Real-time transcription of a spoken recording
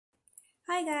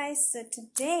Hi guys, so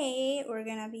today we're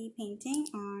gonna be painting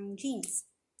on jeans.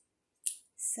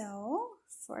 So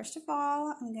first of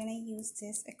all, I'm gonna use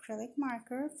this acrylic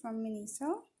marker from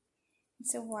Miniso.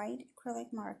 It's a white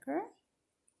acrylic marker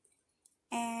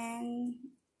and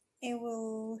it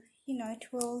will, it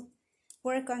will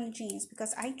work on jeans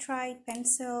because I tried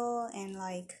pencil and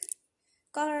like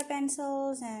color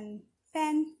pencils and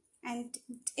pen and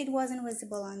it wasn't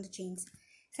visible on the jeans.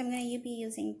 So I'm gonna be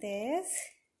using this.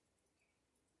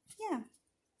 Yeah.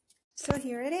 So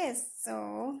here it is.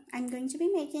 So I'm going to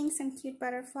be making some cute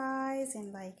butterflies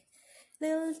and like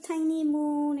little tiny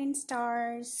moon and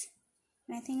stars.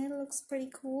 And I think it looks pretty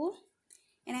cool.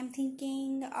 And I'm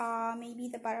thinking maybe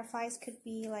the butterflies could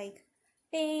be like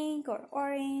pink or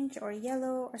orange or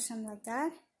yellow or something like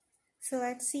that. So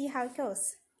let's see how it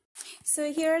goes.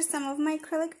 So here are some of my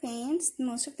acrylic paints.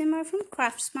 Most of them are from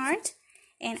Craftsmart.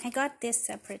 And I got this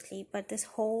separately, but this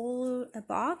whole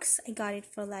box, I got it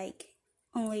for like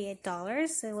only $8,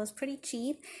 so it was pretty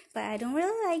cheap, but I don't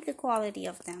really like the quality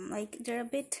of them. Like they're a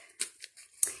bit,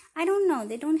 I don't know,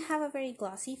 they don't have a very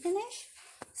glossy finish.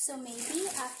 So maybe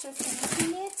after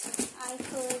finishing it, I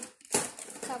could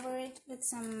cover it with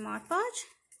some Mod Podge,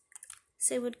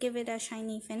 so it would give it a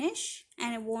shiny finish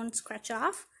and it won't scratch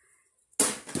off.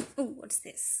 Oh, what's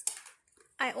this?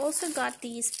 I also got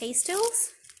these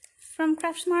pastels from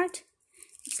Craftsmart.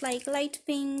 It's like light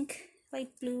pink,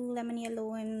 light blue, lemon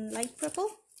yellow, and light purple.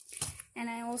 And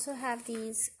I also have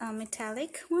these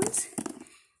metallic ones.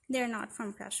 They're not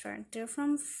from Craftsmart. They're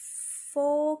from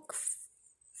Folkford.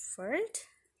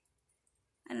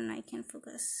 I don't know, I can't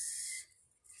focus.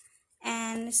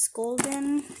 And it's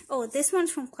golden. Oh, this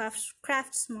one's from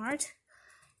Craftsmart.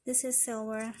 This is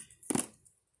silver.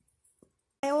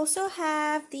 I also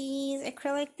have these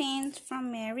acrylic paints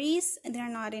from Mary's. They're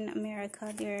not in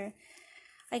America.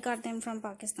 I got them from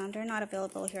Pakistan. They're not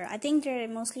available here. I think they're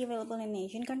mostly available in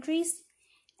Asian countries.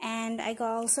 And I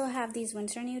also have these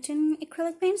Winsor Newton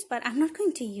acrylic paints, but I'm not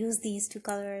going to use these to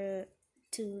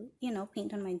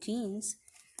paint on my jeans.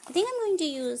 I think I'm going to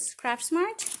use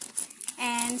Craftsmart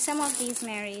and some of these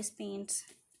Mary's paints.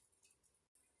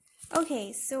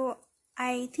 Okay, so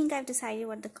I think I've decided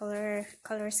what the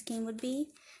color scheme would be.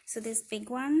 So this big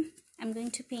one, I'm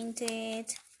going to paint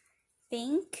it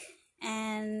pink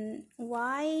and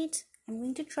white. I'm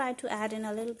going to try to add in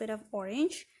a little bit of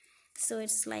orange so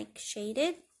it's like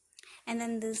shaded. And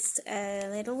then this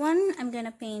little one, I'm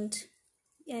gonna paint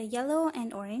yellow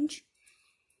and orange.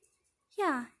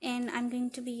 Yeah, and I'm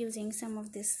going to be using some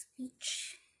of this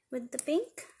peach with the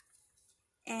pink.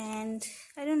 And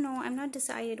I don't know, I'm not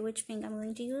decided which pink I'm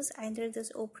going to use. Either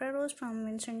this Opera Rose from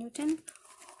Winsor Newton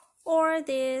or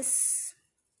this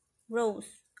rose.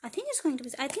 I think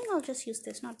I'll just use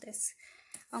this, not this.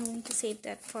 I'm going to save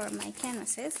that for my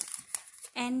canvases.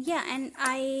 And yeah, and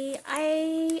I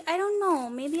don't know,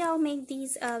 maybe I'll make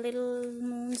these little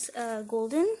moons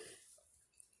golden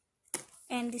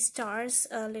and the stars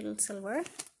a little silver.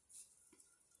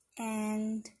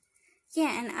 And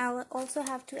yeah, and I'll also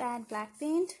have to add black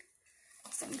paint.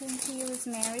 So I'm going to use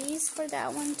Mary's for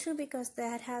that one too, because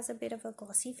that has a bit of a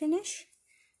glossy finish.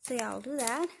 So yeah, I'll do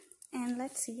that and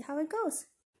let's see how it goes.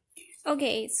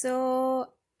 Okay, so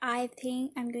I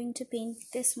think I'm going to paint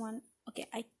this one. Okay,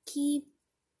 I keep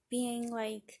being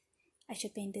like, I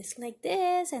should paint this like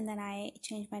this, and then I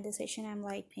change my decision. I'm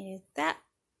like, painted that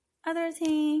other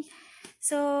thing.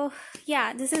 So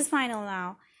yeah, this is final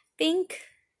now. Pink,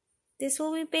 this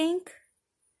will be pink,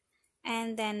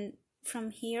 and then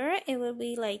from here it will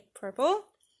be like purple.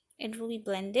 It will be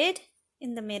blended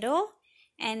in the middle,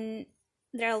 and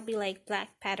there will be like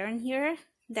black pattern here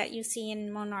that you see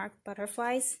in monarch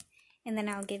butterflies. And then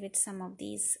I'll give it some of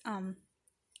these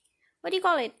what do you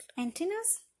call it,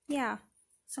 antennas? Yeah,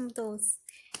 some of those.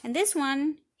 And this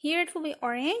one here, it will be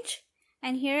orange,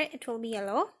 and here it will be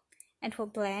yellow, and it will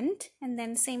blend. And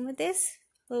then same with this,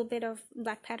 little bit of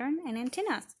black pattern and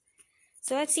antennas.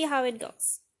 So let's see how it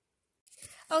goes.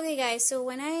 Okay guys, so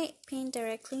when I paint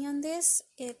directly on this,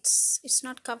 it's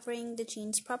not covering the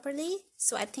jeans properly.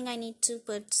 So I think I need to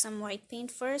put some white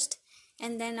paint first,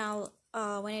 and then I'll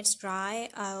when it's dry,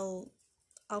 I'll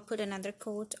put another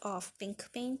coat of pink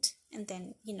paint, and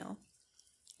then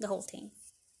the whole thing.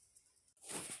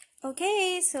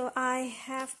 Okay, so I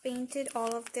have painted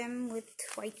all of them with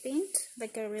white paint,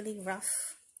 like a really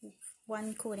rough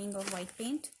one coating of white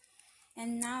paint,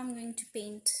 and now I'm going to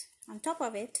paint on top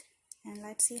of it, and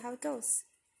let's see how it goes.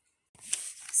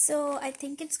 So I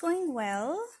think it's going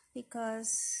well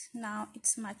because now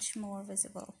it's much more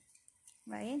visible,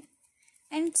 right?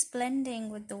 And it's blending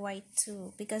with the white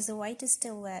too, because the white is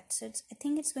still wet. So I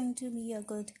think it's going to be a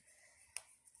good,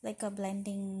 like a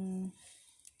blending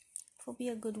It will be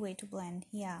a good way to blend.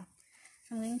 Yeah,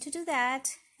 I'm going to do that,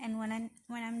 and when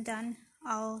I'm done,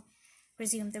 I'll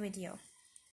resume the video.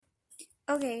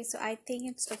 Okay, so I think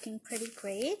it's looking pretty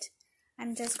great.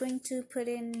 I'm just going to put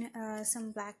in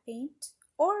some black paint,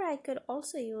 or I could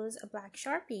also use a black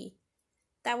Sharpie.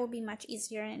 That will be much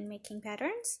easier in making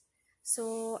patterns.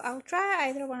 So I'll try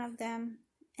either one of them,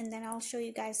 and then I'll show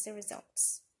you guys the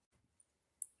results.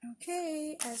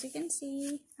 Okay, as you can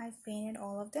see, I've painted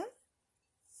all of them.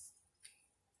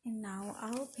 And now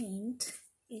I'll paint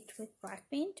it with black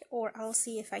paint, or I'll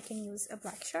see if I can use a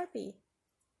black Sharpie.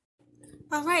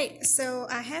 Alright, so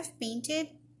I have painted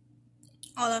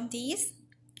all of these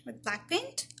with black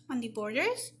paint on the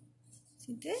borders.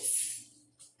 See this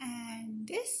and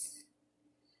this.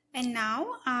 And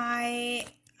now I'm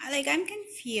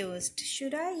confused.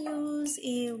 Should I use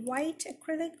a white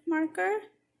acrylic marker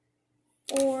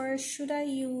or should I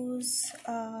use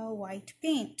white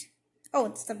paint? Oh,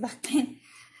 it's the black paint.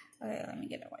 Okay, let me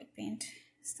get a white paint.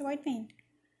 It's the white paint.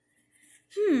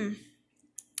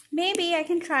 Maybe I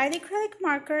can try the acrylic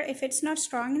marker. If it's not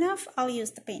strong enough, I'll use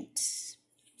the paint.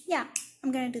 Yeah,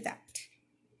 I'm gonna do that.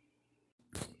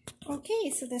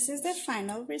 Okay, so this is the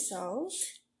final result.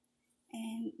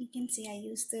 And you can see I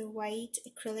used the white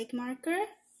acrylic marker.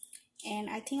 And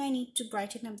I think I need to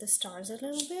brighten up the stars a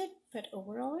little bit, but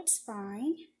overall it's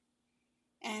fine.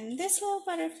 And this little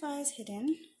butterfly is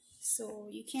hidden, so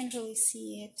you can't really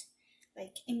see it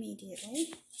like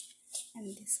immediately.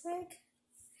 And this leg,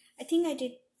 I think I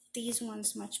did these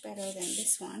ones much better than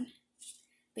this one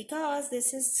because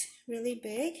this is really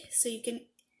big, so you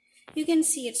can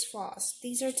see its flaws.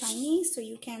 These are tiny, so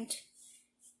you can't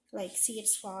like see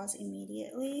its flaws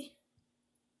immediately.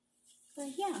 But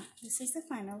yeah, this is the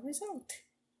final result,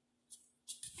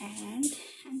 and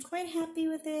I'm quite happy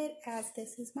with it as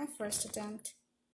this is my first attempt